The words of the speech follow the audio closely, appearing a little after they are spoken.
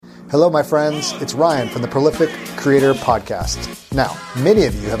Hello, my friends. It's Ryan from the Prolific Creator Podcast. Now, many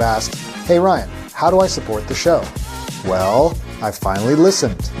of you have asked, hey, Ryan, how do I support the show? Well, I finally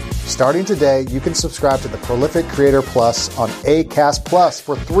listened. Starting today, you can subscribe to the Prolific Creator Plus on Acast Plus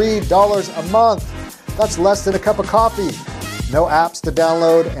for $3 a month. That's less than a cup of coffee. No apps to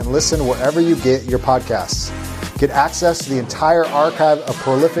download and listen wherever you get your podcasts. Get access to the entire archive of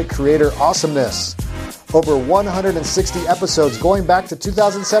Prolific Creator awesomeness. Over 160 episodes going back to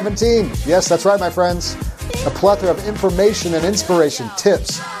 2017. Yes, that's right, my friends. A plethora of information and inspiration,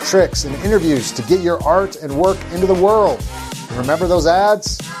 tips, tricks, and interviews to get your art and work into the world. And remember those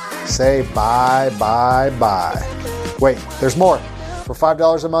ads? Say bye, bye, bye. Wait, there's more. For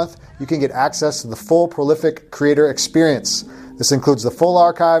 $5 a month, you can get access to the full Prolific Creator experience. This includes the full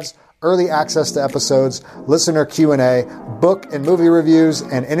archives, early access to episodes, listener Q&A, book and movie reviews,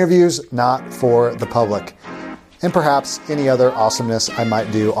 and interviews not for the public. And perhaps any other awesomeness I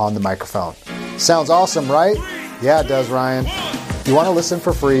might do on the microphone. Sounds awesome, right? Yeah, it does, Ryan. If you want to listen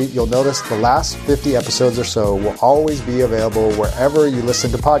for free, you'll notice the last 50 episodes or so will always be available wherever you listen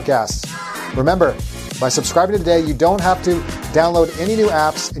to podcasts. Remember, by subscribing today, you don't have to download any new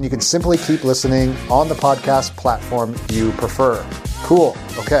apps, and you can simply keep listening on the podcast platform you prefer. Cool.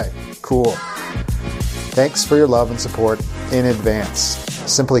 Okay. Cool. Thanks for your love and support in advance.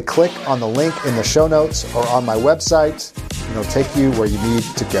 Simply click on the link in the show notes or on my website, and it'll take you where you need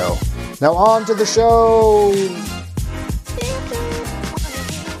to go. Now on to the show.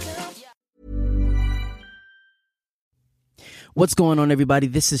 What's going on, everybody?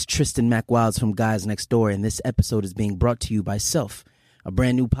 This is Tristan MacWilds from Guys Next Door, and this episode is being brought to you by Self, a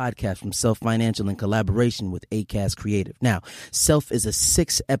brand new podcast from Self Financial in collaboration with Acast Creative. Now, Self is a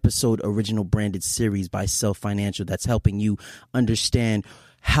 6-episode original branded series by Self Financial that's helping you understand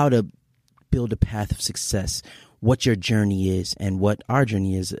how to build a path of success, what your journey is, and what our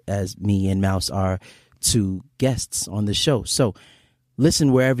journey is as me and Mouse are to guests on the show. So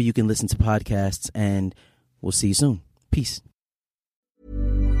listen wherever you can listen to podcasts, and we'll see you soon. Peace.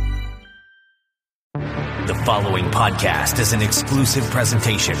 The following podcast is an exclusive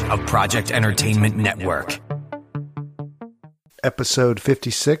presentation of Project Entertainment Network. Episode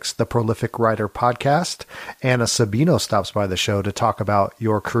 56, the Prolific Writer Podcast. Anna Sabino stops by the show to talk about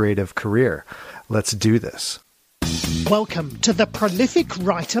your creative career. Let's do this. Welcome to the Prolific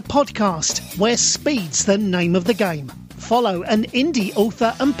Writer Podcast, where speed's the name of the game. Follow an indie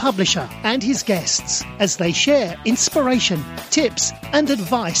author and publisher and his guests as they share inspiration, tips, and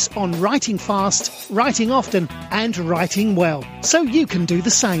advice on writing fast, writing often, and writing well, so you can do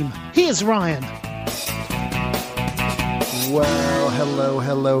the same. Here's Ryan. Well,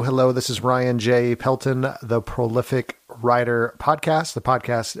 hello. This is Ryan J. Pelton, the Prolific Writer Podcast, the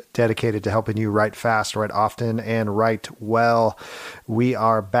podcast dedicated to helping you write fast, write often, and write well. We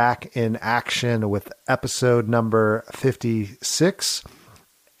are back in action with episode number 56.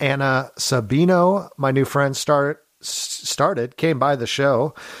 Anna Sabino, my new friend, came by the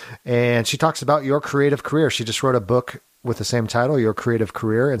show, and she talks about your creative career. She just wrote a book with the same title, Your Creative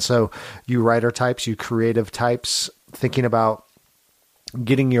Career. And so you writer types, you creative types, thinking about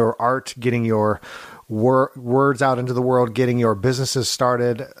getting your art, getting your words out into the world, getting your businesses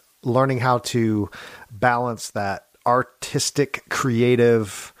started, learning how to balance that artistic,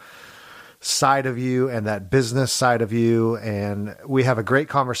 creative side of you and that business side of you. And we have a great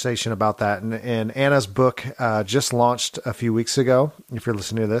conversation about that. And Anna's book just launched a few weeks ago. If you're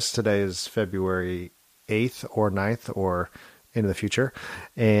listening to this, today is February 8th or 9th or into the future.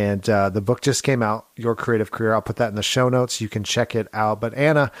 And the book just came out, Your Creative Career. I'll put that in the show notes. You can check it out. But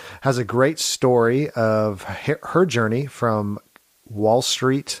Anna has a great story of her journey from Wall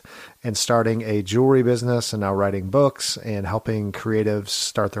Street and starting a jewelry business and now writing books and helping creatives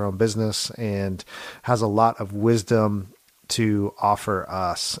start their own business, and has a lot of wisdom to offer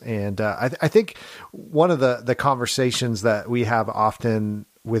us. And I think one of the conversations that we have often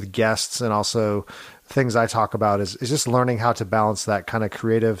with guests, and also things I talk about, is just learning how to balance that kind of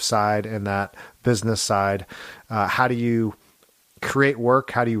creative side and that business side. How do you create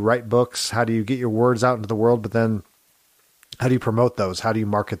work? How do you write books? How do you get your words out into the world? But then how do you promote those? How do you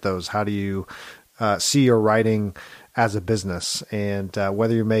market those? How do you see your writing as a business? And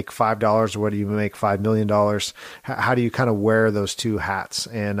whether you make $5 or whether you make $5 million, how do you kind of wear those two hats?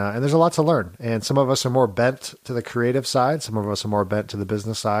 And there's a lot to learn. And some of us are more bent to the creative side. Some of us are more bent to the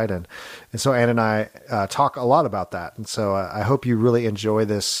business side. And so Anna and I talk a lot about that. And so I hope you really enjoy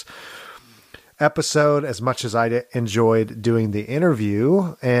this episode as much as I enjoyed doing the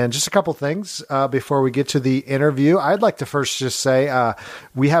interview. And just a couple things before we get to the interview. I'd like to first just say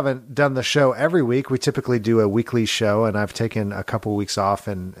we haven't done the show every week. We typically do a weekly show, and I've taken a couple weeks off,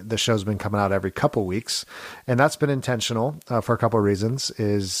 and the show's been coming out every couple weeks. And that's been intentional for a couple of reasons.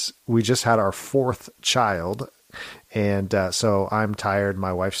 Is we just had our fourth child, and so I'm tired,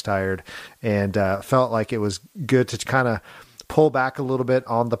 my wife's tired, and felt like it was good to kind of pull back a little bit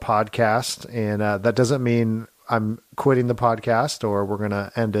on the podcast. And that doesn't mean I'm quitting the podcast or we're going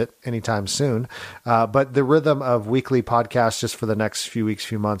to end it anytime soon. But the rhythm of weekly podcasts just for the next few weeks,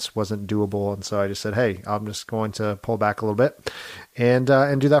 few months wasn't doable. And so I just said, hey, I'm just going to pull back a little bit and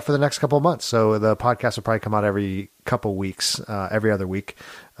do that for the next couple of months. So the podcast will probably come out every couple weeks, every other week.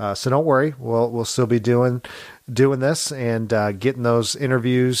 So don't worry, we'll still be doing this and getting those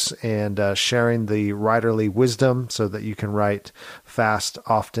interviews and sharing the writerly wisdom so that you can write fast,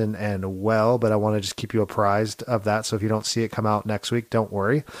 often, and well. But I want to just keep you apprised of that. So if you don't see it come out next week, don't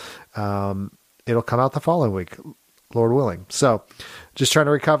worry. It'll come out the following week, Lord willing. So just trying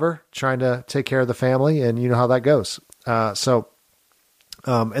to recover, trying to take care of the family, and you know how that goes. And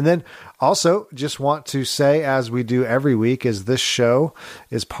then also just want to say, as we do every week, is this show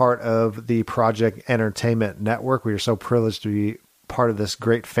is part of the Project Entertainment Network. We are so privileged to be part of this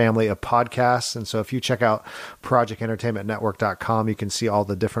great family of podcasts. And so if you check out projectentertainmentnetwork.com, you can see all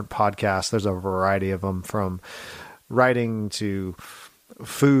the different podcasts. There's a variety of them, from writing to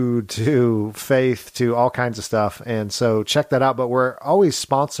food to faith to all kinds of stuff. And so check that out. But we're always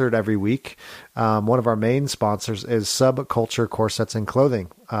sponsored every week. One of our main sponsors is Subculture Corsets and Clothing.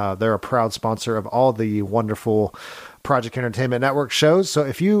 They're a proud sponsor of all the wonderful Project Entertainment Network shows. So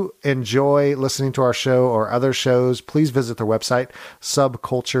if you enjoy listening to our show or other shows, please visit their website,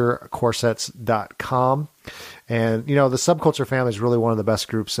 subculturecorsets.com. And, you know, the Subculture family is really one of the best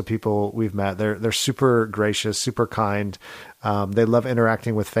groups of people we've met. They're super gracious, super kind. They love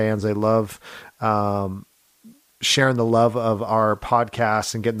interacting with fans. They love sharing the love of our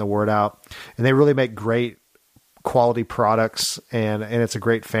podcast and getting the word out. And they really make great quality products, and it's a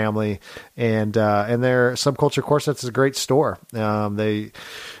great family. And their Subculture Corsets is a great store. They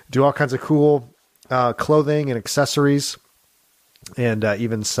do all kinds of cool clothing and accessories, and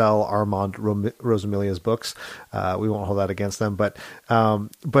even sell Armand Rosamilia's books. We won't hold that against them, but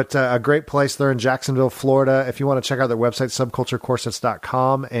a great place. They're in Jacksonville, Florida. If you want to check out their website,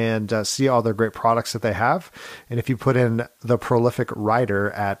 subculturecorsets.com, and see all their great products that they have. And if you put in The Prolific Writer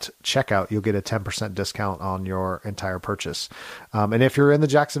at checkout, you'll get a 10% discount on your entire purchase. And if you're in the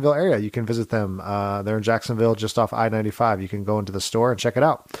Jacksonville area, you can visit them. They're in Jacksonville, just off I-95. You can go into the store and check it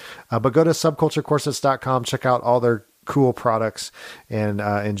out. But go to subculturecorsets.com, check out all their cool products, and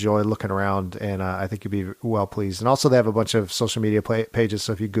enjoy looking around, and I think you'll be well pleased. And also they have a bunch of social media pages,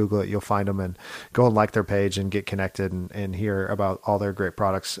 so if you Google it, you'll find them, and go and like their page and get connected and hear about all their great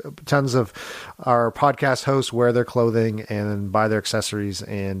products. Tons of our podcast hosts wear their clothing and buy their accessories,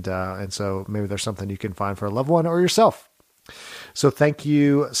 and so maybe there's something you can find for a loved one or yourself. So thank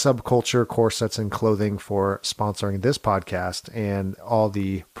you, Subculture Corsets and Clothing, for sponsoring this podcast and all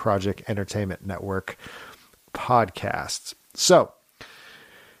the Project Entertainment Network podcasts. So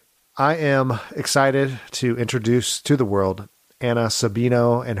I am excited to introduce to the world Anna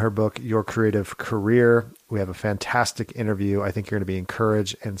Sabino and her book, Your Creative Career. We have a fantastic interview. I think you're going to be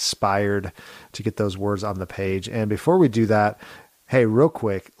encouraged, inspired to get those words on the page. And before we do that, hey, real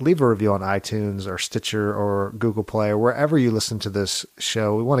quick, leave a review on iTunes or Stitcher or Google Play or wherever you listen to this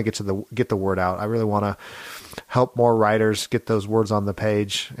show. We want to get the word out. I really want to help more writers get those words on the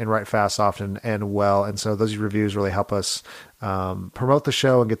page and write fast, often, and well. And so those reviews really help us promote the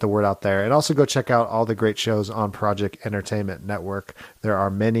show and get the word out there. And also go check out all the great shows on Project Entertainment Network. There are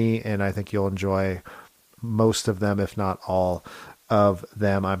many, and I think you'll enjoy most of them, if not all of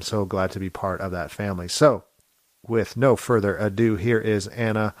them. I'm so glad to be part of that family. So with no further ado, here is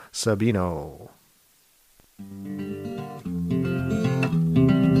Anna Sabino.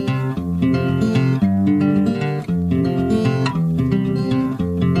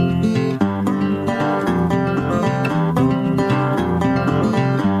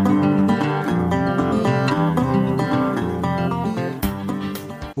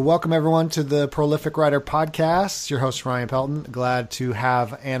 Welcome, everyone, to the Prolific Writer Podcast. Your host, Ryan Pelton. Glad to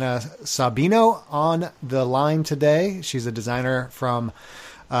have Anna Sabino on the line today. She's a designer from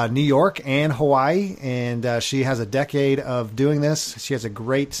New York and Hawaii, and she has a decade of doing this. She has a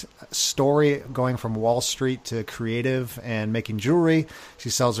great story going from Wall Street to creative and making jewelry. She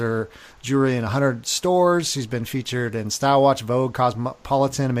sells her jewelry in 100 stores. She's been featured in Style Watch, Vogue,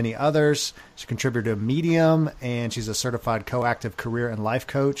 Cosmopolitan, and many others. She contributed to Medium, and she's a certified co-active career and life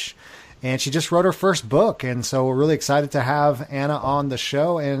coach. and she just wrote her first book. And so we're really excited to have Anna on the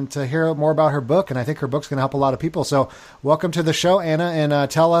show and to hear more about her book. And I think her book's going to help a lot of people. So welcome to the show, Anna, and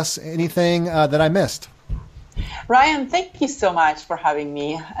tell us anything that I missed. Ryan, thank you so much for having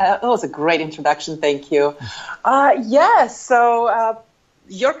me. It was a great introduction. Thank you. So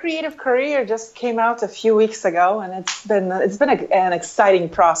your creative career just came out a few weeks ago, and it's been an exciting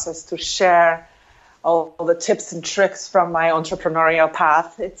process to share all the tips and tricks from my entrepreneurial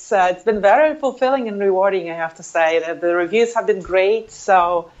path. It's been very fulfilling and rewarding, I have to say. The reviews have been great.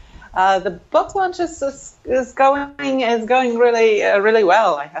 So the book launch is going really really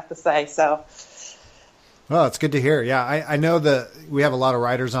well, I have to say. So. Well, it's good to hear. Yeah, I know that we have a lot of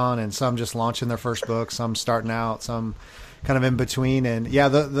writers on, and some just launching their first book, some starting out, some kind of in between. And yeah,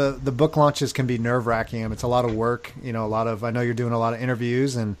 the book launches can be nerve-wracking. I mean, it's a lot of work. I know you're doing a lot of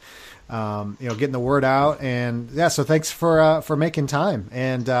interviews and getting the word out. And yeah, so thanks for making time.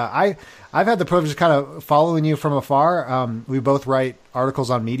 And I've had the privilege of kind of following you from afar. We both write articles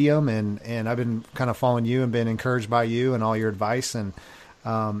on Medium, and I've been kind of following you and been encouraged by you and all your advice. And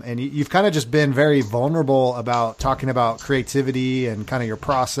you've kind of just been very vulnerable about talking about creativity and kind of your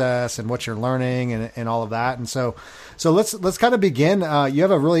process and what you're learning and all of that. And so let's kind of begin. You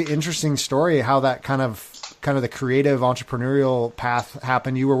have a really interesting story how that kind of the creative entrepreneurial path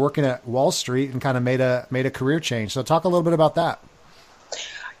happened. You were working at Wall Street and kind of made a career change. So talk a little bit about that.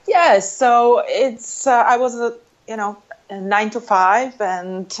 Yeah. So it's I was a 9 to 5,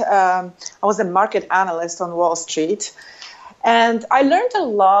 and I was a market analyst on Wall Street. And I learned a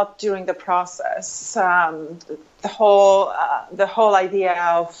lot during the process. The whole idea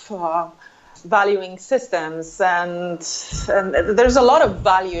of valuing systems, and there's a lot of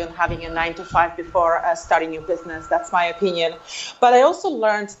value in having a 9 to 5 before starting your business. That's my opinion. But I also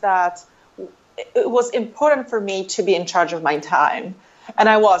learned that it was important for me to be in charge of my time. And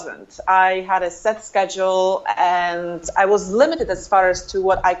I wasn't. I had a set schedule, and I was limited as far as to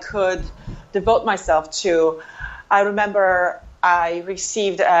what I could devote myself to. I remember I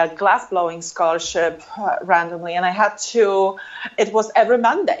received a glassblowing scholarship randomly, and it was every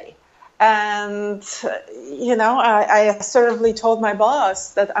Monday. And, I assertively told my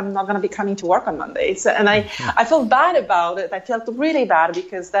boss that I'm not going to be coming to work on Mondays. And I felt bad about it. I felt really bad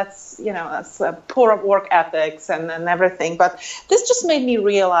because that's poor work ethics and everything. But this just made me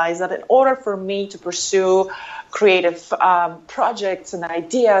realize that in order for me to pursue creative projects and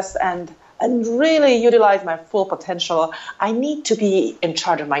ideas and really utilize my full potential, I need to be in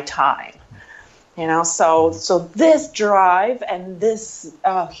charge of my time. So this drive and this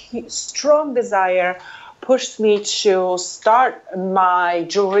strong desire pushed me to start my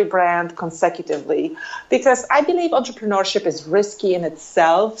jewelry brand consecutively, because I believe entrepreneurship is risky in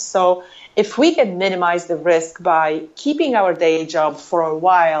itself. So if we can minimize the risk by keeping our day job for a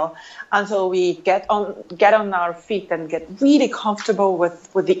while until we get on our feet and get really comfortable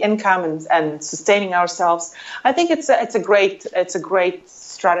with the income and sustaining ourselves, I think it's a great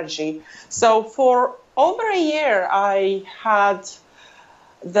strategy. So for over a year, I had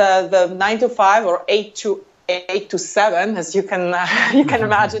the 9 to 5 or 8 to 7, as you can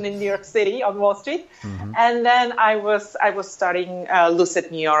imagine, in New York City on Wall Street. Mm-hmm. And then I was starting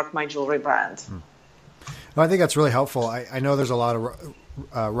Lucid New York, my jewelry brand. Well, I think that's really helpful. I know there's a lot of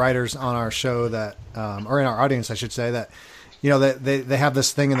writers on our show that, or in our audience, I should say, that they have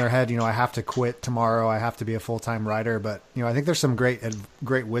this thing in their head, I have to quit tomorrow. I have to be a full-time writer. But, I think there's some great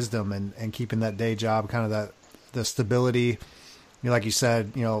wisdom in keeping that day job, kind of the stability, like you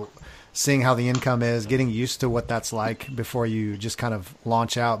said, seeing how the income is, getting used to what that's like before you just kind of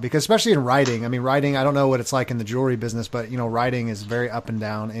launch out. Because especially in writing, I don't know what it's like in the jewelry business, but, writing is very up and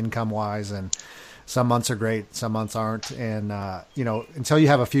down income wise. And some months are great, some months aren't. And, until you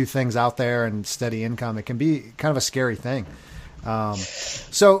have a few things out there and steady income, it can be kind of a scary thing.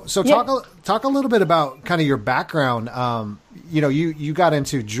 So talk a little bit about kind of your background. You got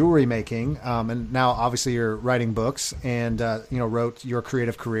into jewelry making, and now obviously you're writing books and, wrote Your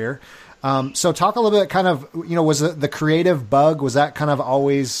Creative Career. So talk a little bit kind of, was the creative bug, was that kind of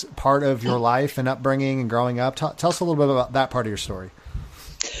always part of your life and upbringing and growing up? Tell us a little bit about that part of your story.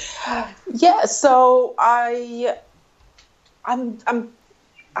 Yeah. So I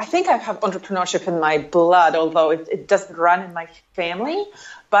think I have entrepreneurship in my blood, although it doesn't run in my family.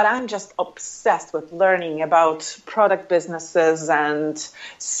 But I'm just obsessed with learning about product businesses and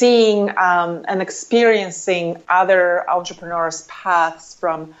seeing and experiencing other entrepreneurs' paths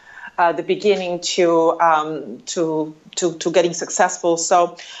from the beginning to getting successful.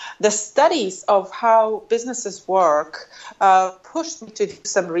 So the studies of how businesses work pushed me to do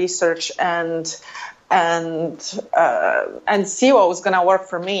some research and and see what was going to work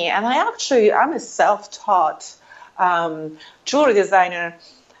for me. And I'm a self-taught jewelry designer.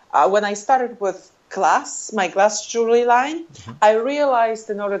 When I started with my glass jewelry line, I realized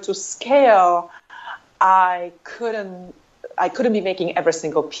in order to scale, I couldn't be making every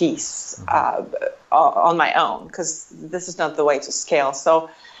single piece on my own, because this is not the way to scale. So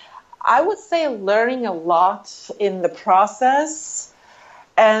I would say learning a lot in the process,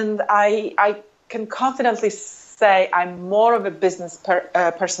 and I can confidently say I'm more of a business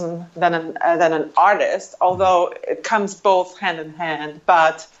person than an artist, although it comes both hand in hand.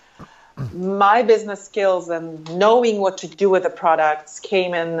 But my business skills and knowing what to do with the products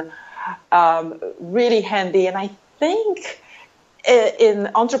came in really handy. And I think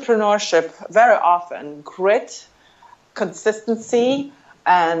in entrepreneurship, very often grit, consistency,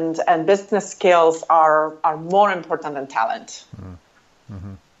 and business skills are more important than talent.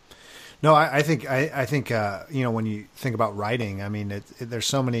 Mm-hmm. No, I think when you think about writing, I mean, there's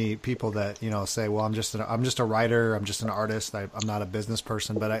so many people that say, well, I'm just a writer, I'm just an artist, I'm not a business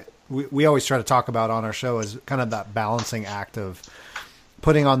person. But we always try to talk about on our show is kind of that balancing act of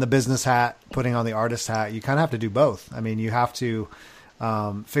putting on the business hat, putting on the artist hat. You kind of have to do both. I mean, you have to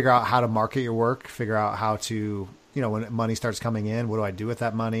figure out how to market your work, figure out how to, when money starts coming in, what do I do with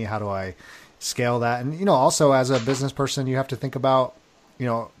that money? How do I scale that? And, also as a business person, you have to think about,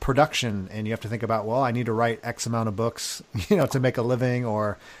 production, and you have to think about, well, I need to write X amount of books, to make a living,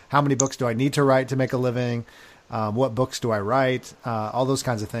 or how many books do I need to write to make a living? What books do I write? All those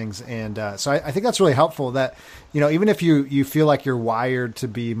kinds of things. And so I think that's really helpful that, even if you feel like you're wired to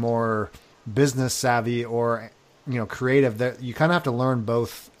be more business savvy or, creative, that you kind of have to learn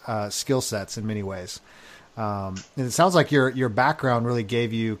both skill sets in many ways. And it sounds like your background really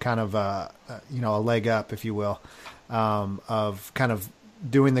gave you kind of a leg up, if you will, of kind of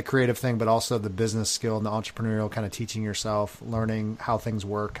doing the creative thing, but also the business skill and the entrepreneurial, kind of teaching yourself, learning how things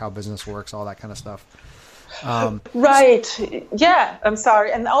work, how business works, all that kind of stuff. Right. Yeah. I'm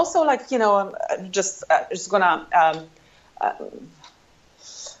sorry. And also, I'm just gonna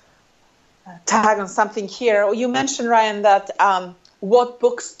tag on something here. You mentioned, Ryan, that what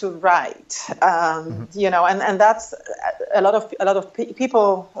books to write, and that's a lot of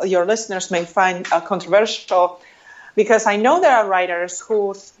people, your listeners may find controversial, because I know there are writers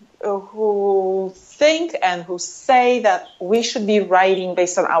who think and who say that we should be writing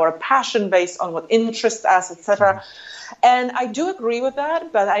based on our passion, based on what interests us, etc. And I do agree with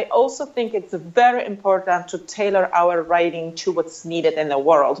that, but I also think it's very important to tailor our writing to what's needed in the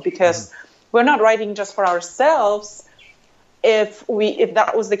world, because we're not writing just for ourselves. If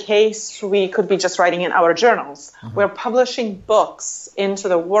that was the case, we could be just writing in our journals. We're publishing books into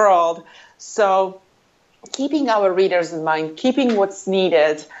the world. So keeping our readers in mind, keeping what's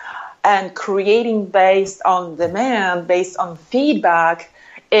needed, and creating based on demand, based on feedback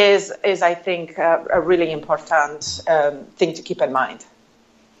is I think, a really important thing to keep in mind.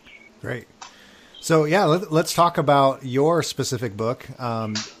 Great. So yeah, let's talk about your specific book,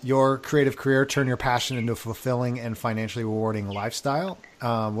 Your Creative Career, Turn Your Passion into a Fulfilling and Financially Rewarding Lifestyle.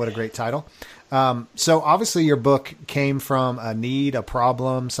 What a great title. So obviously your book came from a need, a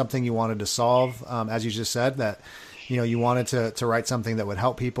problem, something you wanted to solve. As you just said, that, you wanted to write something that would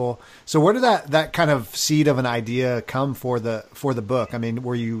help people. So where did that kind of seed of an idea come for the book? I mean,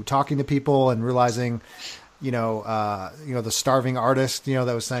 were you talking to people and realizing, the starving artist,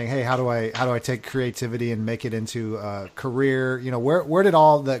 that was saying, hey, how do I take creativity and make it into a career? Where did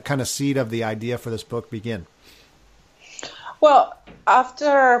all the kind of seed of the idea for this book begin? Well,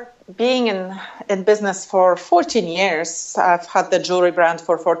 after being in business for 14 years, I've had the jewelry brand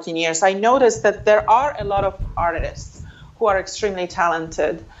for 14 years, I noticed that there are a lot of artists who are extremely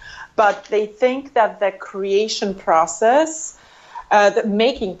talented, but they think that the creation process, the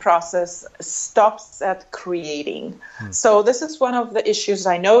making process, stops at creating. So this is one of the issues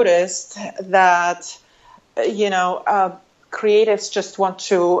I noticed, that, creatives just want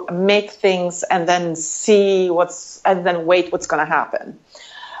to make things and then wait what's going to happen.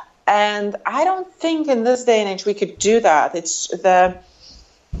 And I don't think in this day and age we could do that. It's the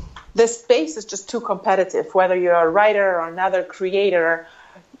space is just too competitive. Whether you're a writer or another creator,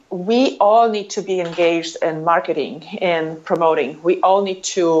 we all need to be engaged in marketing, in promoting. We need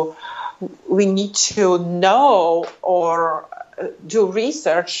to know or do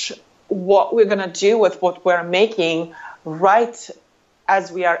research what we're going to do with what we're making right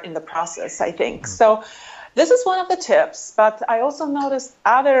as we are in the process, I think. So this is one of the tips, but I also noticed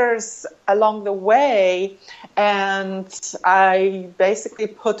others along the way, and I basically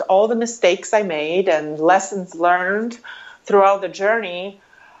put all the mistakes I made and lessons learned throughout the journey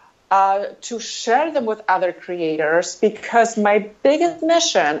to share them with other creators, because my biggest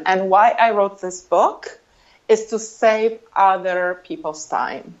mission and why I wrote this book is to save other people's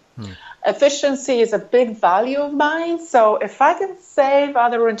time. Efficiency is a big value of mine. So if I can save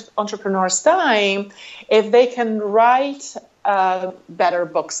other entrepreneurs' time, if they can write better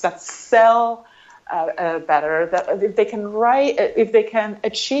books that sell better, that if they can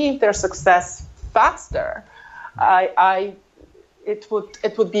achieve their success faster, it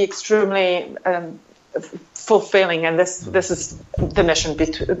would be extremely fulfilling. And this is the mission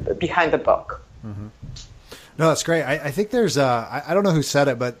behind the book. Mm-hmm. No, that's great. I think there's I don't know who said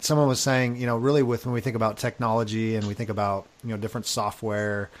it, but someone was saying, really when we think about technology and we think about, different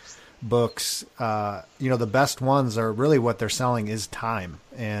software, books, the best ones are really what they're selling is time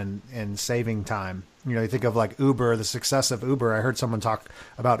and saving time. You think of like Uber, the success of Uber. I heard someone talk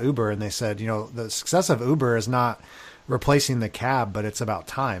about Uber and they said, the success of Uber is not replacing the cab, but it's about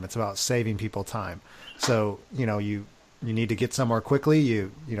time. It's about saving people time. So, you need to get somewhere quickly,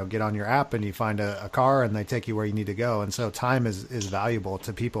 you get on your app and you find a car and they take you where you need to go. And so time is valuable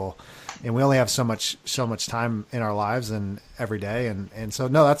to people, and we only have so much time in our lives and every day. And so,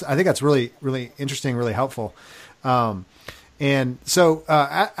 no, I think that's really, really interesting, really helpful. And so,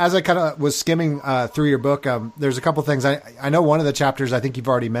 as I kind of was skimming through your book, there's a couple things. I know one of the chapters, I think you've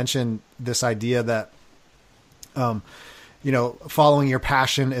already mentioned this idea that, following your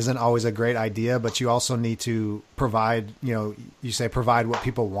passion isn't always a great idea, but you also need to provide, provide what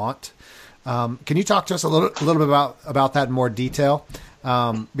people want. Can you talk to us a little bit about that in more detail?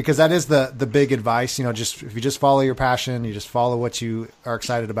 Because that is the big advice, if you just follow your passion, you just follow what you are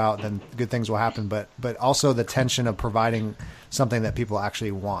excited about, then good things will happen. But also the tension of providing something that people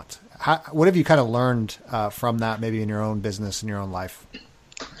actually want. What have you kind of learned from that, maybe in your own business, in your own life?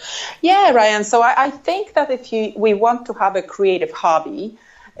 Yeah, Ryan. So I think that if we want to have a creative hobby,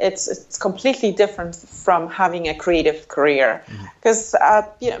 it's completely different from having a creative career. Because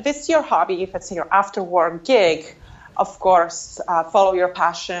if it's your hobby, if it's your after work gig, of course, follow your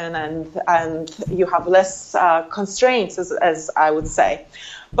passion and you have less constraints, as I would say.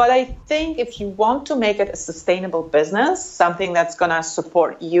 But I think if you want to make it a sustainable business, something that's going to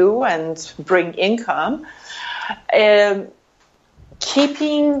support you and bring income,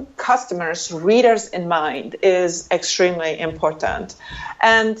 keeping customers, readers in mind is extremely important.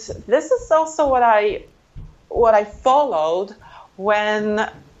 And this is also what I followed when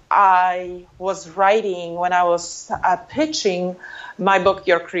I was writing, when I was pitching my book,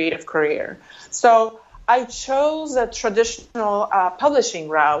 Your Creative Career. So I chose a traditional publishing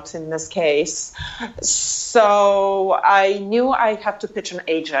route in this case. So I knew I had to pitch an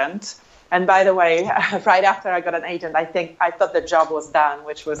agent. And by the way, right after I got an agent, I thought the job was done,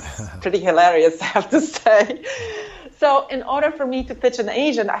 which was pretty hilarious, I have to say. So in order for me to pitch an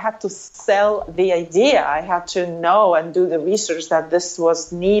agent, I had to sell the idea. I had to know and do the research that this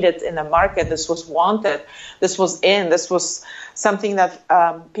was needed in the market, this was wanted, this was something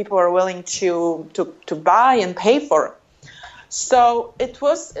that people were willing to buy and pay for. So it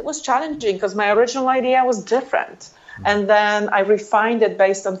was challenging because my original idea was different. And then I refined it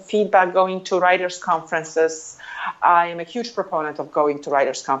based on feedback going to writers' conferences. I am a huge proponent of going to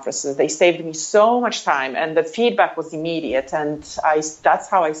writers' conferences. They saved me so much time, and the feedback was immediate. And that's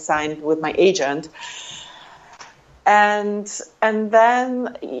how I signed with my agent. And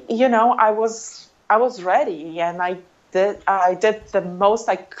then, I was ready, and I did the most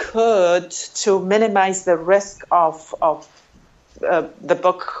I could to minimize the risk of the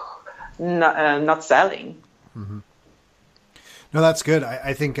book not selling. Mm-hmm. No, that's good.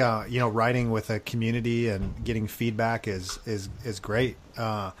 I think, writing with a community and getting feedback is great.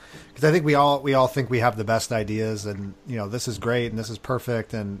 Cause I think we all think we have the best ideas and, this is great and this is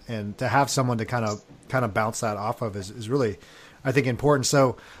perfect. And to have someone to kind of bounce that off of is really, I think, important.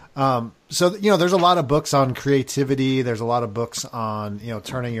 So there's a lot of books on creativity. There's a lot of books on,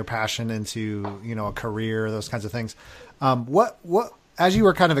 turning your passion into, a career, those kinds of things. What, as you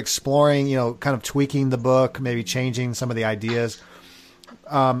were kind of exploring, kind of tweaking the book, maybe changing some of the ideas,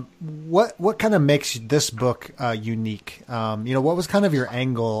 what kind of makes this book unique? What was kind of your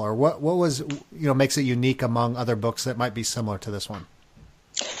angle, or what was, makes it unique among other books that might be similar to this one?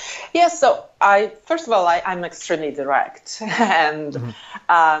 Yeah, so first of all, I'm extremely direct. And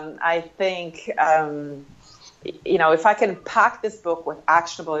I think, if I can pack this book with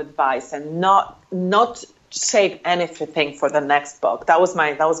actionable advice and not save anything for the next book. That was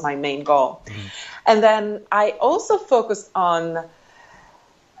my main goal. And then I also focused on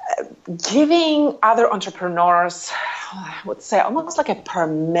giving other entrepreneurs, I would say, almost like a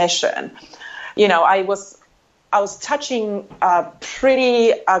permission. I was I was touching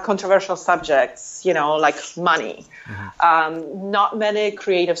pretty controversial subjects, like money. Not many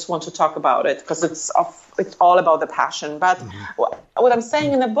creatives want to talk about it because it's all about the passion. But what I'm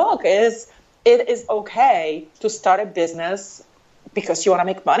saying in the book is it is okay to start a business because you want to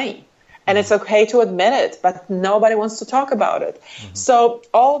make money. And it's okay to admit it, but nobody wants to talk about it. So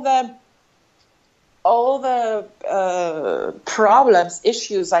all the problems,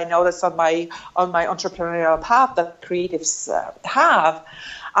 issues I noticed on my entrepreneurial path that creatives have,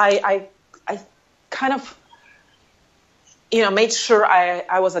 I kind of made sure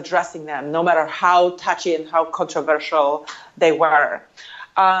I was addressing them, no matter how touchy and how controversial they were.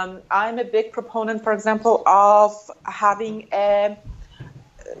 I'm a big proponent, for example, of having a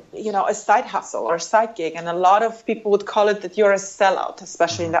side hustle or a side gig. And a lot of people would call it that you're a sellout,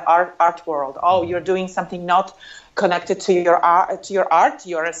 especially in the art world. Oh, you're doing something not connected to your art, you're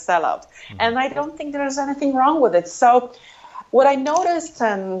a sellout. And I don't think there's anything wrong with it. So what I noticed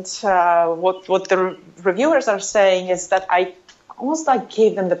and what the reviewers are saying is that I almost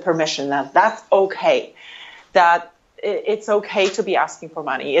gave them the permission that that's okay, that it's okay to be asking for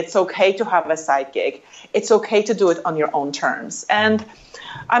money. It's okay to have a side gig. It's okay to do it on your own terms. And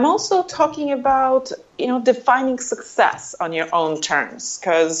I'm also talking about, defining success on your own terms,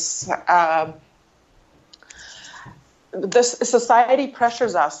 because this society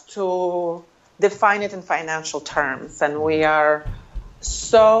pressures us to define it in financial terms, and we are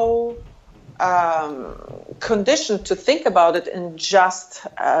so conditioned to think about it in just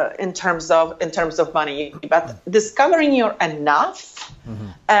in terms of money. But discovering your enough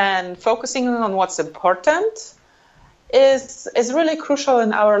and focusing on what's important is really crucial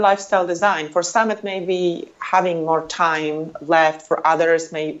in our lifestyle design. For some, it may be having more time left. For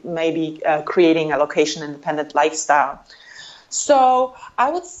others, maybe creating a location-independent lifestyle. So I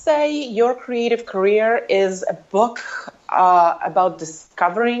would say Your Creative Career is a book about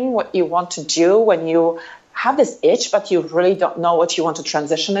discovering what you want to do when you have this itch, but you really don't know what you want to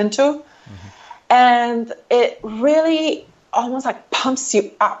transition into. And it really almost pumps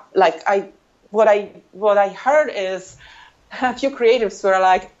you up. What I heard is a few creatives were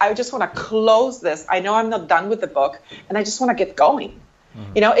like, I just want to close this. I know I'm not done with the book, and I just want to get going.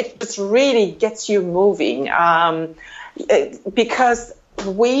 It just really gets you moving, because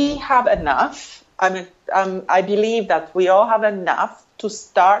we have enough. I believe that we all have enough to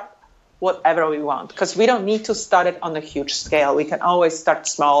start whatever we want, because we don't need to start it on a huge scale. We can always start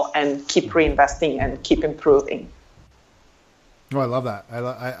small and keep reinvesting and keep improving. Oh, I love that.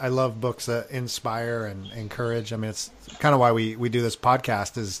 I love books that inspire and encourage. I mean, it's kind of why we do this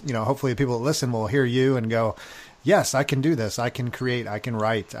podcast is, hopefully people that listen will hear you and go, yes, I can do this. I can create, I can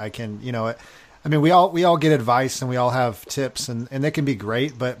write, I can, we all get advice and we all have tips and they can be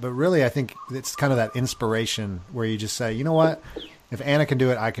great, but really I think it's kind of that inspiration where you just say, you know what, if Anna can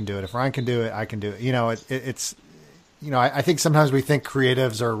do it, I can do it. If Ryan can do it, I can do it. I think sometimes we think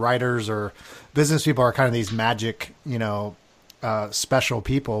creatives or writers or business people are kind of these magic, special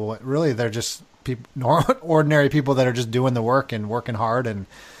people. Really, they're just ordinary people that are just doing the work and working hard and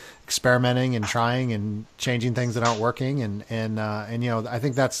experimenting and trying and changing things that aren't working. And I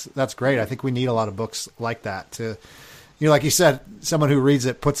think that's great. I think we need a lot of books like that to, like you said, someone who reads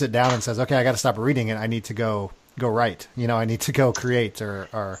it, puts it down and says, okay, I got to stop reading it. I need to go write, I need to go create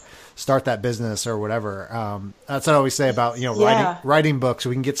or start that business or whatever. That's what I always say about, writing books.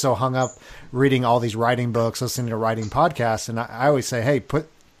 We can get so hung up reading all these writing books, listening to writing podcasts. And I always say, hey,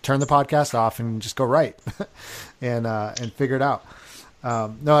 turn the podcast off and just go write and figure it out.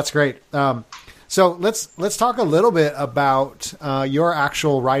 No, that's great. So let's talk a little bit about your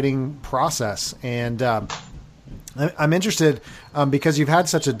actual writing process. And I'm interested because you've had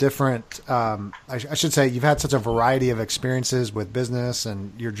such a different, I should say, you've had such a variety of experiences with business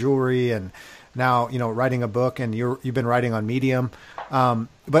and your jewelry, and now writing a book, and you've been writing on Medium.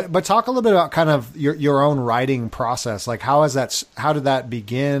 But talk a little bit about kind of your own writing process. Like how did that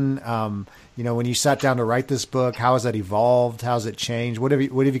begin? When you sat down to write this book, how has that evolved? How's it changed? What have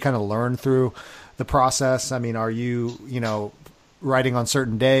you kind of learned through the process? I mean, are you writing on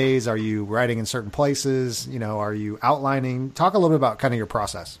certain days? Are you writing in certain places? Are you outlining? Talk a little bit about kind of your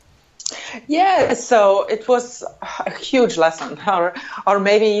process. Yeah, so it was a huge lesson, or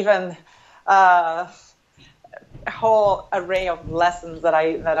maybe even a whole array of lessons that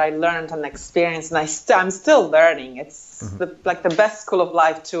I learned and experienced, and I'm still learning. It's the best school of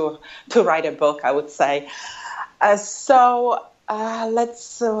life to write a book, I would say.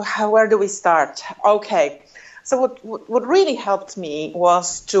 Where do we start? Okay. So what really helped me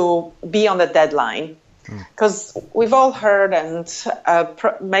was to be on the deadline, because we've all heard and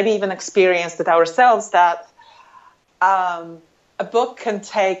maybe even experienced it ourselves that a book can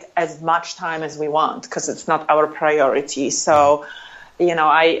take as much time as we want because it's not our priority. So,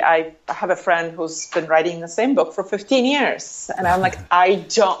 I have a friend who's been writing the same book for 15 years. And I'm like, I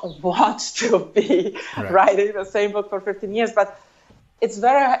don't want to be writing the same book for 15 years. But it's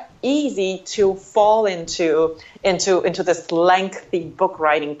very easy to fall into this lengthy book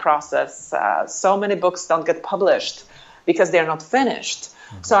writing process. So many books don't get published because they're not finished.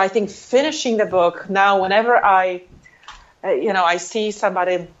 Mm-hmm. So I think finishing the book now, whenever I see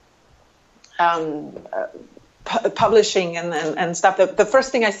somebody publishing and stuff, the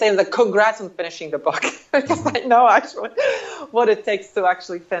first thing I say is like, congrats on finishing the book, because I know actually what it takes to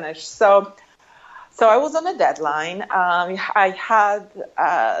actually finish. So I was on a deadline. I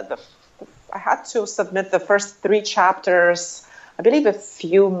had to submit the first 3 chapters, I believe, a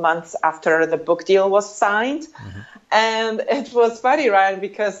few months after the book deal was signed. Mm-hmm. And it was funny, Ryan,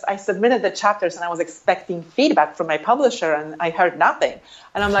 because I submitted the chapters and I was expecting feedback from my publisher, and I heard nothing.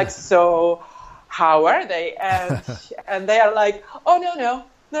 And I'm like, so how are they? And they are like, oh,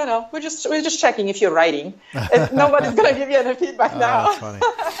 no, we're just checking if you're writing. Nobody's going to give you any feedback now. That's funny.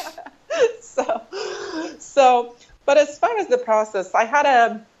 So, but as far as the process, I had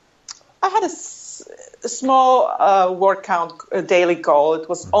a small word count daily goal. It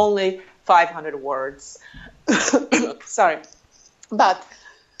was only 500 words. Sorry, but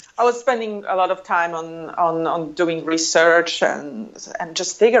I was spending a lot of time on doing research and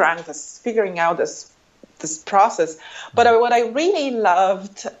just figuring out this process. But what I really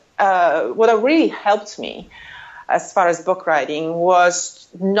loved, what really helped me as far as book writing was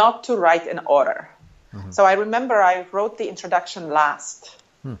not to write in order. Mm-hmm. So I remember I wrote the introduction last.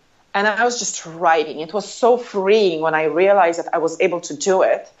 And I was just writing. It was so freeing when I realized that I was able to do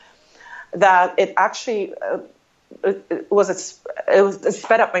it, that it actually it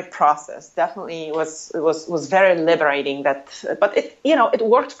sped up my process. Definitely it was very liberating. But it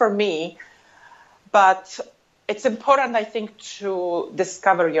worked for me. But it's important, I think, to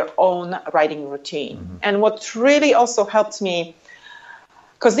discover your own writing routine. Mm-hmm. And what really also helped me,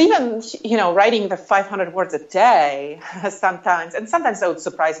 because even, writing the 500 words a day sometimes I would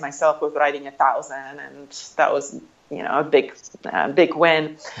surprise myself with writing 1,000, and that was, a big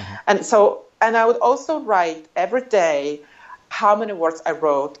win. Mm-hmm. And I would also write every day how many words I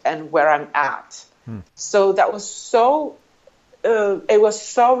wrote and where I'm at. So that was it was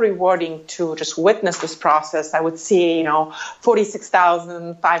so rewarding to just witness this process. I would see,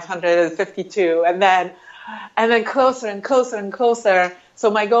 46,552, and then closer and closer and closer. So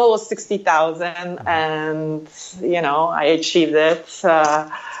my goal was 60,000, and I achieved it.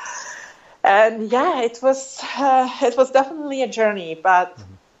 And yeah, it was definitely a journey. But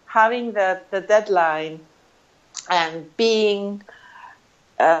having the deadline and being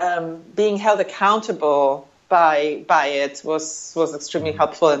held accountable by it was extremely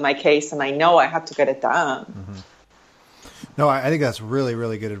helpful in my case, and I know I had to get it done. Mm-hmm. No, I think that's really,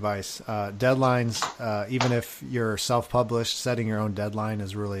 really good advice. Deadlines, even if you're self-published, setting your own deadline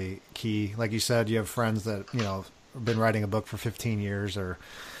is really key. Like you said, you have friends that, have been writing a book for 15 years or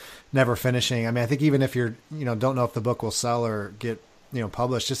never finishing. I mean, I think even if you're, don't know if the book will sell or get,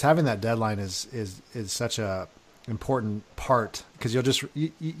 published, just having that deadline is such a important part, because you'll just,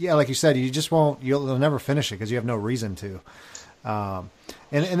 like you said, you'll never finish it because you have no reason to. And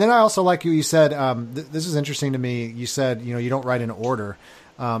then I also like you said, this is interesting to me. You said, you don't write in order.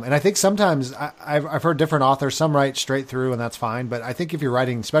 And I think sometimes I've heard different authors, some write straight through and that's fine. But I think if you're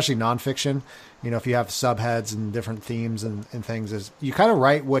writing, especially nonfiction, if you have subheads and different themes and things, is you kind of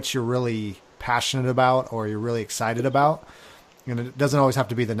write what you're really passionate about or you're really excited about. And it doesn't always have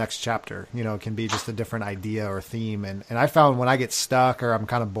to be the next chapter, it can be just a different idea or theme. And I found when I get stuck or I'm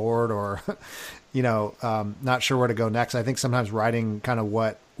kind of bored or, not sure where to go next, I think sometimes writing kind of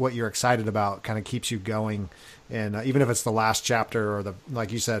what you're excited about kind of keeps you going. And even if it's the last chapter or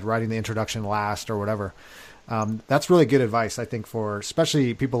like you said, writing the introduction last or whatever, that's really good advice, I think, for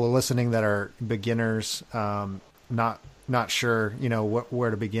especially people who are listening that are beginners, not sure,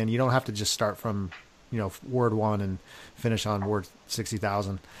 where to begin. You don't have to just start from, word 1 and finish on word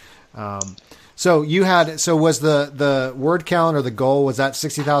 60,000. So was the word count or the goal, was that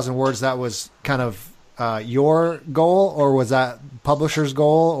 60,000 words? That was kind of your goal, or was that publisher's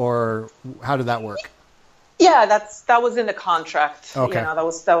goal, or how did that work? Yeah, that was in the contract. Okay. That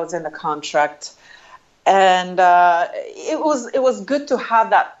was in the contract. And it was good to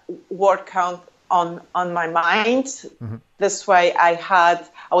have that word count on my mind. Mm-hmm. This way I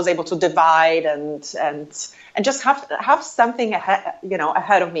was able to divide and just have something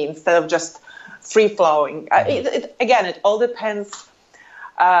ahead of me instead of just free flowing. It all depends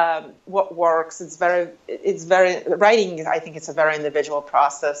what works. It's very writing. I think it's a very individual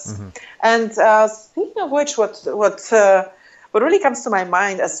process. And speaking of which, what really comes to my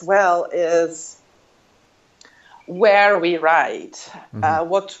mind as well is where we write.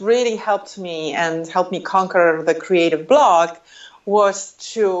 What really helped me conquer the creative block was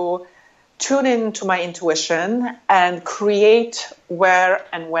to tune into my intuition and create where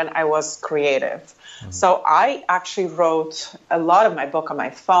and when I was creative. So I actually wrote a lot of my book on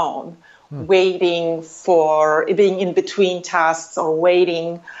my phone, waiting for being in between tasks or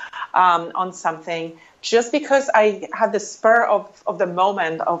waiting on something, just because I had the spur of the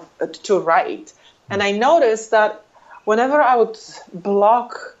moment to write. And I noticed that whenever I would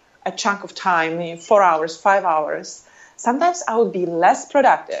block a chunk of time, 4 hours, 5 hours, sometimes I would be less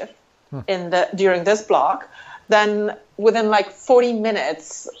productive during this block than within like 40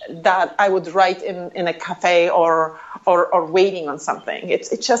 minutes that I would write in a cafe or waiting on something.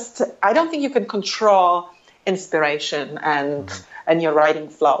 It's just, I don't think you can control inspiration and your writing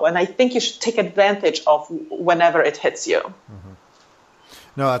flow. And I think you should take advantage of whenever it hits you.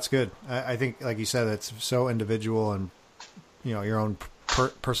 No, that's good. I think, like you said, it's so individual and, your own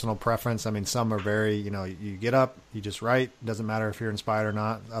personal preference. I mean, some are very, you get up, you just write. Doesn't matter if you're inspired or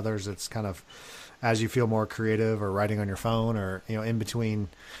not. Others, it's kind of as you feel more creative or writing on your phone or, in between.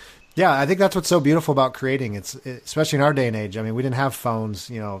 Yeah, I think that's what's so beautiful about creating. Especially in our day and age. I mean, we didn't have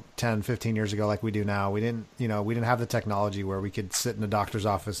phones, 10, 15 years ago like we do now. We didn't have the technology where we could sit in a doctor's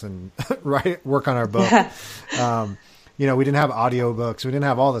office and work on our book. We didn't have audiobooks. We didn't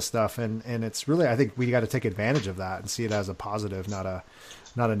have all this stuff. And it's really, I think we got to take advantage of that and see it as a positive, not a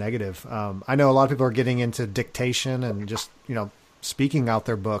negative. I know a lot of people are getting into dictation and just, speaking out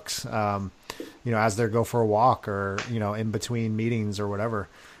their books, as they go for a walk or, in between meetings or whatever.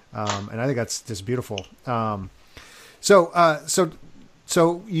 And I think that's just beautiful. So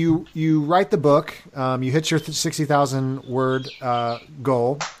you write the book, you hit your 60,000 word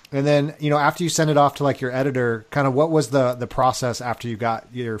goal. And then, after you send it off to like your editor, kind of what was the process after you got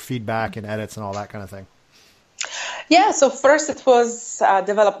your feedback and edits and all that kind of thing? Yeah, so first it was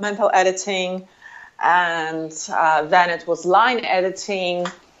developmental editing, and then it was line editing.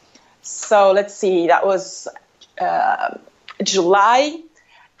 So let's see, that was July,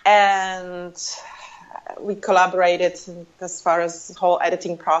 and we collaborated as far as the whole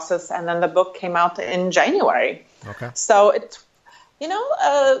editing process, and then the book came out in January. Okay. So it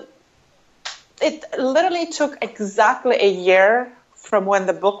literally took exactly a year from when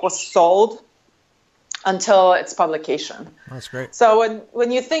the book was sold until its publication. That's great. So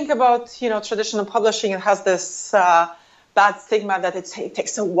when you think about, traditional publishing, it has this bad stigma that it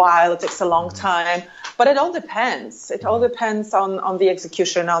takes a while, it takes a long time, but it all depends. It all depends on the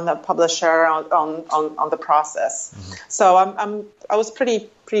execution, on the publisher, on the process. So I was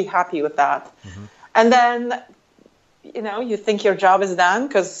pretty happy with that. And then, you think your job is done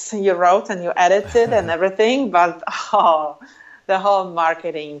because you wrote and you edited and everything, but the whole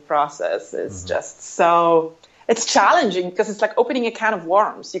marketing process is just so, it's challenging because it's like opening a can of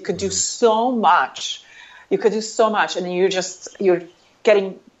worms. You could do so much. And you're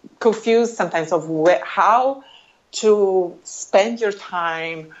getting confused sometimes of how to spend your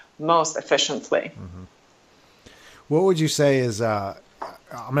time most efficiently. What would you say is, I'm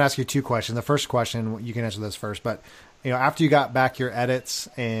going to ask you two questions. The first question, you can answer this first, but after you got back your edits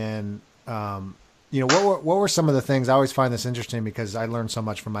and, what were some of the things? I always find this interesting because I learn so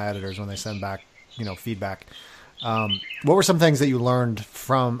much from my editors when they send back, feedback. What were some things that you learned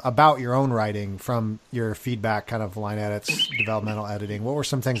about your own writing from your feedback, kind of line edits, developmental editing? What were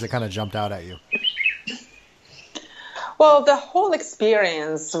some things that kind of jumped out at you? Well, the whole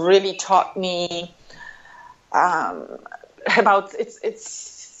experience really taught me about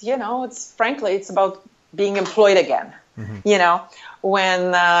it's about being employed again.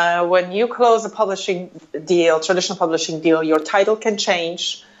 When you close a publishing deal, traditional publishing deal, your title can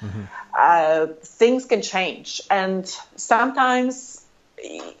change. Things can change, and sometimes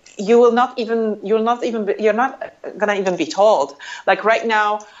you're not gonna even be told. Like right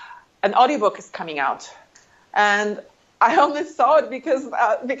now, an audiobook is coming out, and I only saw it because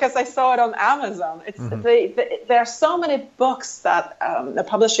I saw it on Amazon. There are so many books that the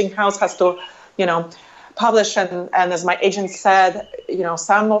publishing house has to, publish, and as my agent said,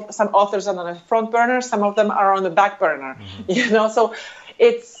 some authors are on the front burner, some of them are on the back burner. So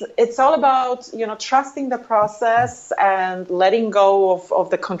it's all about trusting the process and letting go of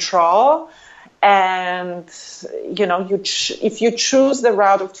the control. And if you choose the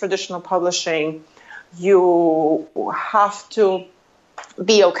route of traditional publishing, you have to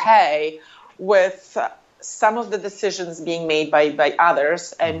be okay with some of the decisions being made by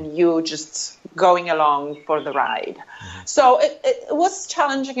others and you just going along for the ride. So it was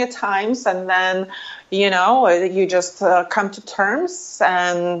challenging at times, and then you just come to terms,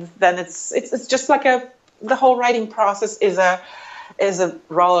 and then it's just like the whole writing process is a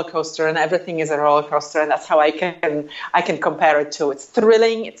roller coaster, and everything is a roller coaster, and that's how I can compare it to. It's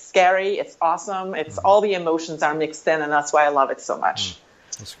thrilling, it's scary, it's awesome, it's all the emotions are mixed in, and that's why I love it so much.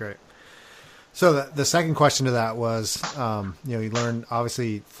 That's great. So the second question to that was, you learn,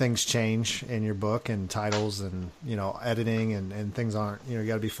 obviously things change in your book and titles and, editing and things aren't, you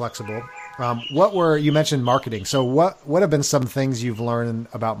got to be flexible. You mentioned marketing. So what have been some things you've learned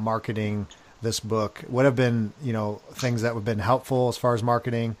about marketing this book? What have been, things that have been helpful as far as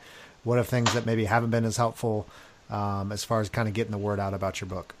marketing? What are things that maybe haven't been as helpful as far as kind of getting the word out about your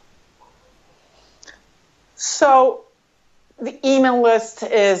book? So the email list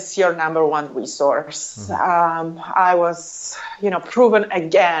is your number one resource. I was, proven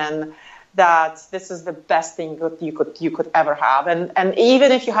again that this is the best thing you could ever have. And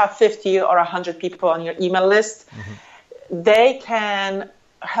even if you have 50 or 100 people on your email list, they can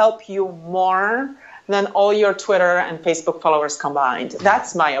help you more than all your Twitter and Facebook followers combined.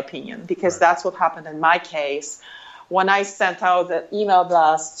 That's my opinion, because that's what happened in my case. When I sent out the email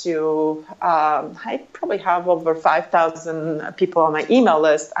blast to, I probably have over 5,000 people on my email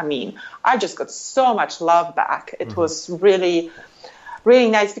list. I mean, I just got so much love back. It was really, really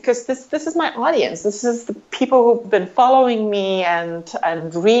nice, because this is my audience. This is the people who've been following me and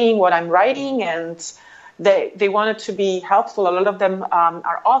reading what I'm writing, and they wanted to be helpful. A lot of them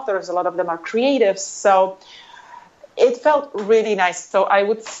are authors. A lot of them are creatives. So it felt really nice. So I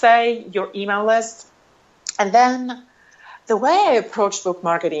would say your email list. And then the way I approach book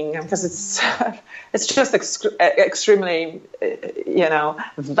marketing, because it's just extremely,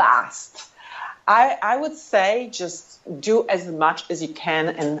 vast. I would say just do as much as you can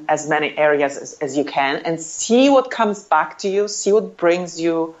in as many areas as you can, and see what comes back to you, see what brings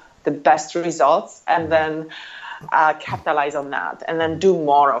you the best results, and then capitalize on that, and then do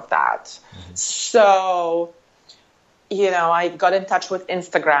more of that. So, I got in touch with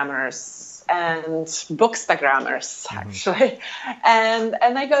Instagrammers and bookstagrammers, actually. And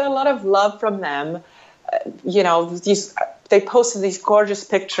I got a lot of love from them. They posted these gorgeous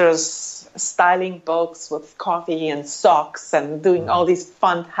pictures, styling books with coffee and socks and doing all these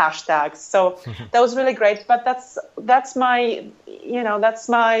fun hashtags. So that was really great. But that's my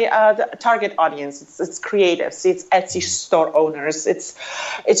target audience. It's creatives. It's Etsy store owners. It's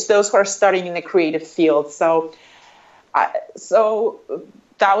those who are starting in the creative field. So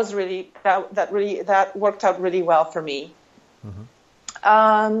that was really that worked out really well for me.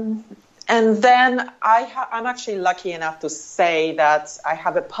 And then I'm actually lucky enough to say that I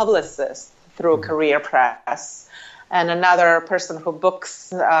have a publicist through Career Press, and another person who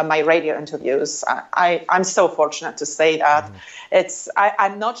books my radio interviews. I'm so fortunate to say that.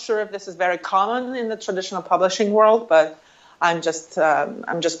 I'm not sure if this is very common in the traditional publishing world, but I'm just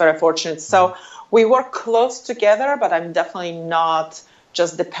very fortunate. So we work close together, but I'm definitely not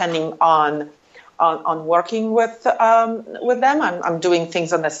just depending on working with them. I'm doing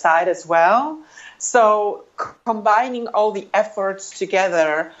things on the side as well. So combining all the efforts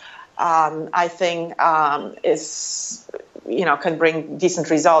together, I think can bring decent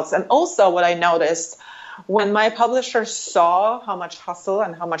results. And also what I noticed, when my publisher saw how much hustle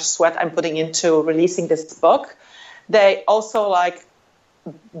and how much sweat I'm putting into releasing this book, they also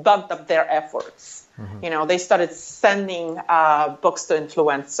bumped up their efforts. They started sending books to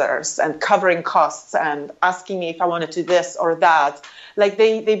influencers and covering costs and asking me if I wanted to do this or that.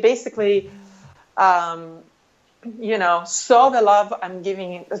 They basically, saw the love I'm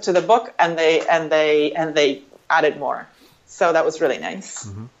giving to the book, and they added more. So that was really nice.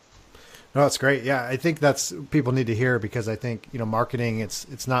 No, that's great. Yeah, I think that's people need to hear, because I think marketing.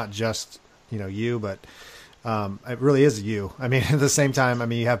 It's not just you, but it really is you. I mean, at the same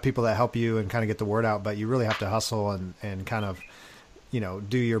time, you have people that help you and kind of get the word out, but you really have to hustle and kind of,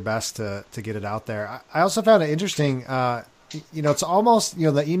 do your best to get it out there. I also found it interesting. It's almost,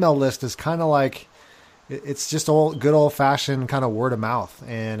 the email list is kind of like, it's just good old fashioned kind of word of mouth.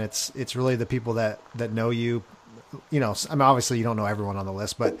 And it's really the people that know you, obviously you don't know everyone on the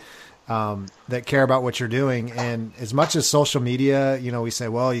list, but that care about what you're doing. And as much as social media, we say,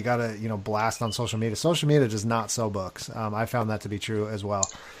 well, you got to, blast on social media. Social media does not sell books. I found that to be true as well.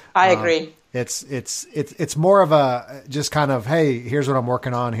 I agree. It's more of a just kind of, hey, here's what I'm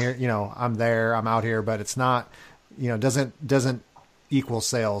working on here. I'm there, I'm out here, but it's not, doesn't equal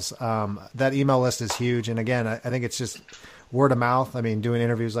sales. That email list is huge. And again, I think it's just word of mouth. I mean, doing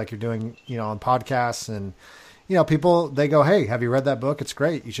interviews like you're doing, on podcasts, and, people, they go, hey, have you read that book? It's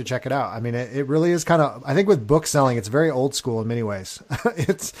great. You should check it out. I mean, it really is kind of, I think with book selling, it's very old school in many ways.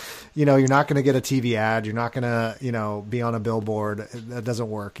 It's, you're not going to get a TV ad. You're not going to, be on a billboard. That doesn't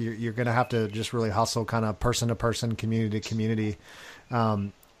work. You're going to have to just really hustle kind of person to person, community to community.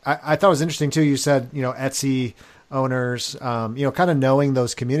 I thought it was interesting too. You said, Etsy owners, kind of knowing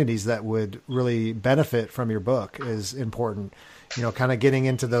those communities that would really benefit from your book is important. Kind of getting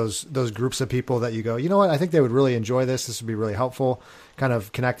into those groups of people that you go, you know what, I think they would really enjoy this. This would be really helpful. Kind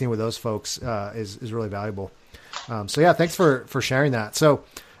of connecting with those folks is really valuable. So yeah, thanks for sharing that. So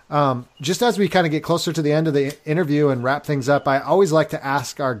just as we kind of get closer to the end of the interview and wrap things up, I always like to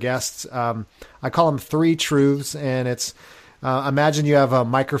ask our guests, I call them 3 truths, and it's, imagine you have a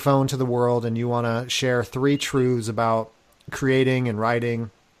microphone to the world and you want to share 3 truths about creating and writing,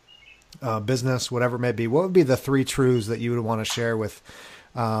 business, whatever it may be. What would be the 3 truths that you would want to share with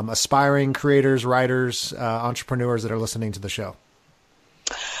aspiring creators, writers, entrepreneurs that are listening to the show?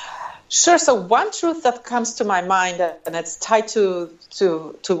 Sure. So one truth that comes to my mind, and it's tied to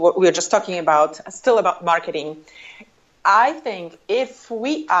what we were just talking about, still about marketing. I think if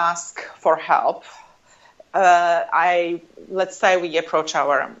we ask for help, let's say we approach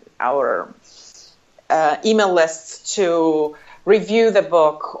our email list to review the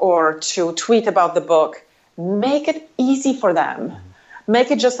book or to tweet about the book, make it easy for them.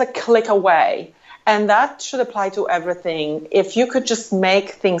 Make it just a click away. And that should apply to everything. If you could just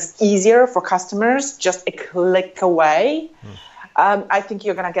make things easier for customers, just a click away, I think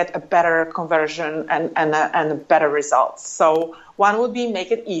you're going to get a better conversion and better results. So one would be make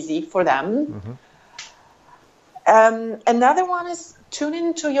it easy for them. Another one is tune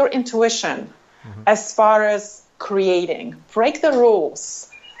into your intuition as far as creating. Break the rules.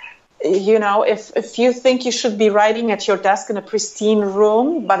 If you think you should be writing at your desk in a pristine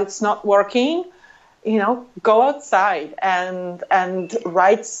room, but it's not working, go outside and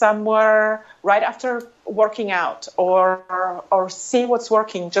write somewhere right after working out, or see what's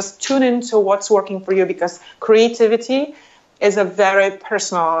working. Just tune into what's working for you, because creativity is a very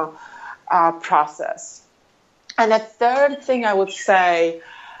personal process. And a third thing I would say,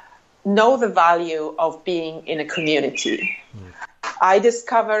 know the value of being in a community. I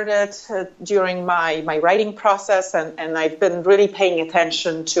discovered it during my writing process, and I've been really paying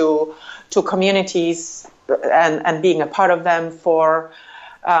attention to communities and being a part of them for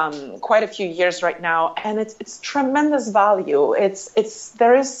quite a few years right now. And it's tremendous value.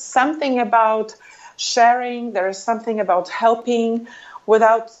 There is something about sharing. There is something about helping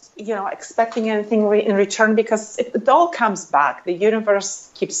without expecting anything in return, because it all comes back. The universe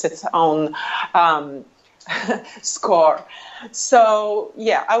keeps its own score. So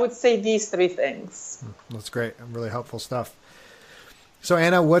yeah, I would say these 3 things. That's great. Really helpful stuff. So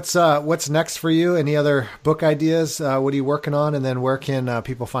Anna, what's next for you? Any other book ideas? What are you working on? And then where can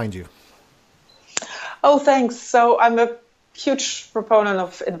people find you? Oh, thanks. So I'm a huge proponent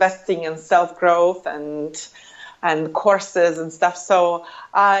of investing in self-growth and courses and stuff. So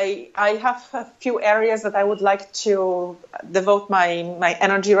I have a few areas that I would like to devote my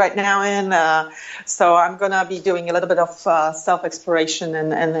energy right now in. So I'm going to be doing a little bit of self-exploration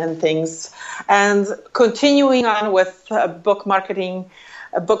and things, and continuing on with book marketing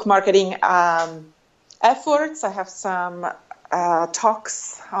efforts. I have some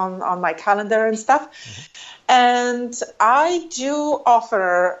talks on my calendar and stuff. And I do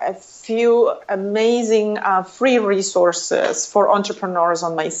offer a few amazing free resources for entrepreneurs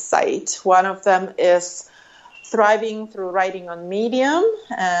on my site. One of them is Thriving Through Writing on Medium.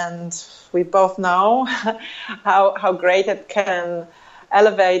 And we both know how great it can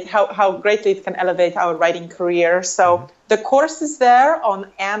elevate, how greatly it can elevate our writing career. So the course is there on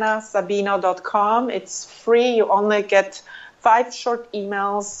annasabino.com. It's free. You only get 5 short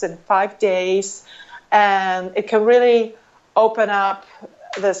emails in 5 days. And it can really open up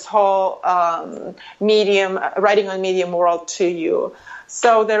this whole writing on Medium world to you.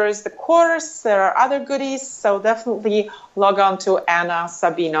 So there is the course, there are other goodies, so definitely log on to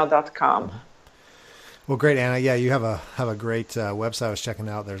annasabino.com. Well, great, Anna. Yeah, you have a great website I was checking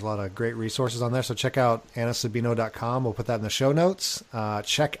out. There's a lot of great resources on there. So check out annasabino.com. We'll put that in the show notes.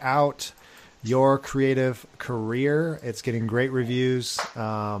 Check out Your Creative Career. It's getting great reviews.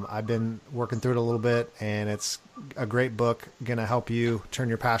 I've been working through it a little bit, and it's a great book, going to help you turn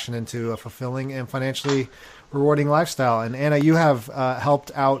your passion into a fulfilling and financially rewarding lifestyle. And Anna, you have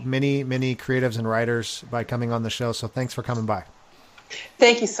helped out many, many creatives and writers by coming on the show. So thanks for coming by.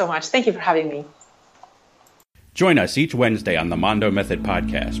 Thank you so much. Thank you for having me. Join us each Wednesday on the Mondo Method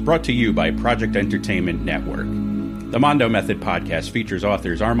podcast, brought to you by Project Entertainment Network. The Mondo Method podcast features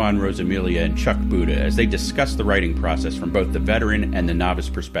authors Armand Rosamilia and Chuck Buda as they discuss the writing process from both the veteran and the novice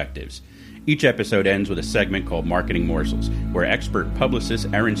perspectives. Each episode ends with a segment called Marketing Morsels, where expert publicist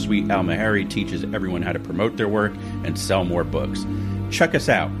Erin Sweet Almaheri teaches everyone how to promote their work and sell more books. Check us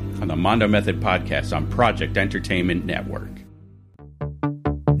out on the Mondo Method podcast on Project Entertainment Network.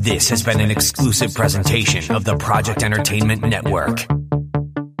 This has been an exclusive presentation of the Project Entertainment Network.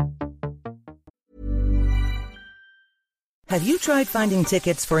 Have you tried finding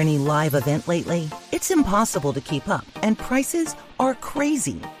tickets for any live event lately? It's impossible to keep up, and prices are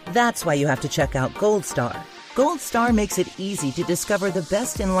crazy. That's why you have to check out Gold Star. Gold Star makes it easy to discover the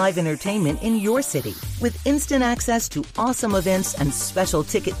best in live entertainment in your city, with instant access to awesome events and special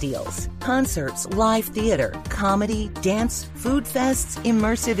ticket deals. Concerts, live theater, comedy, dance, food fests,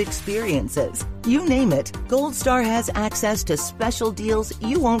 immersive experiences. You name it, Gold Star has access to special deals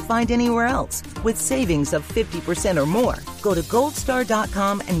you won't find anywhere else, with savings of 50% or more. Go to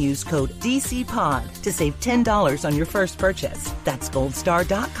goldstar.com and use code DCPOD to save $10 on your first purchase. That's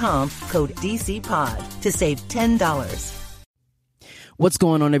goldstar.com, code DCPOD, to save $10. What's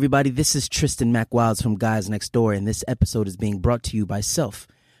going on, everybody? This is Tristan MacWilds from Guys Next Door, and this episode is being brought to you by Self,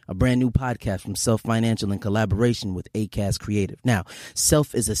 a brand new podcast from Self Financial in collaboration with Acast Creative. Now,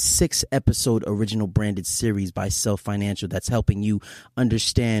 Self is a 6-episode original branded series by Self Financial that's helping you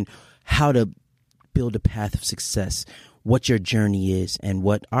understand how to build a path of success, what your journey is, and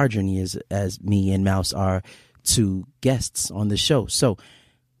what our journey is as me and Mouse are to guests on the show. So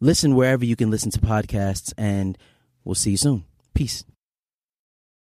listen wherever you can listen to podcasts, and we'll see you soon. Peace.